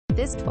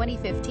This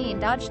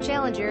 2015 Dodge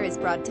Challenger is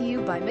brought to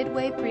you by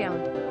Midway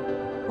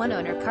Preowned.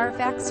 One-owner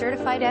Carfax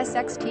certified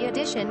SXT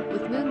edition,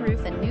 with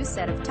moonroof and new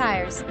set of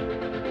tires.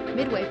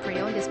 Midway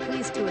Preowned is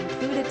pleased to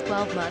include a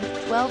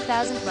 12-month,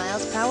 12,000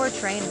 miles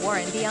powertrain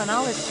warranty on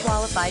all its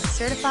qualified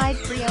certified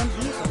pre-owned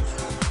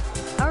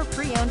vehicles. Our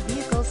pre-owned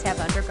vehicles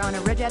have undergone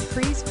a rigid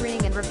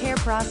pre-screening and repair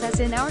process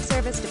in our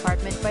service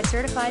department by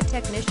certified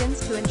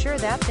technicians to ensure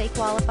that they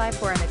qualify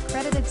for an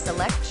accredited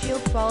Select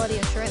Shield quality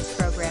assurance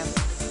program.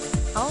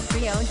 All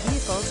pre-owned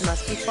vehicles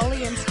must be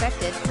fully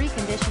inspected,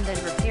 reconditioned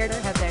and repaired or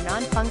have their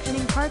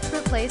non-functioning parts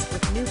replaced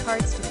with new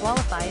parts to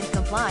qualify and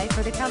comply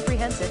for the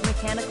comprehensive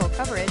mechanical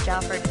coverage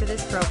offered for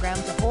this program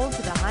to hold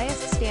to the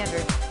highest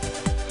standard.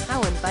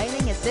 How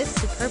inviting is this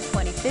superb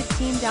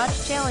 2015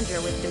 Dodge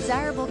Challenger with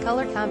desirable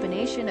color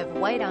combination of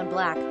white on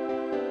black?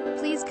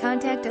 Please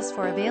contact us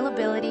for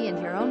availability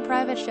and your own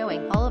private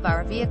showing. All of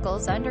our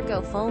vehicles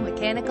undergo full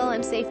mechanical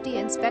and safety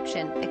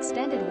inspection.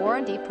 Extended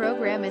warranty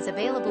program is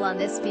available on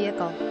this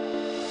vehicle.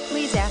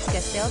 Please ask a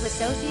sales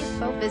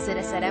associate or visit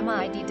us at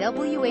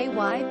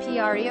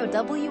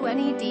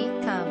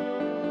midwaypreowned.com.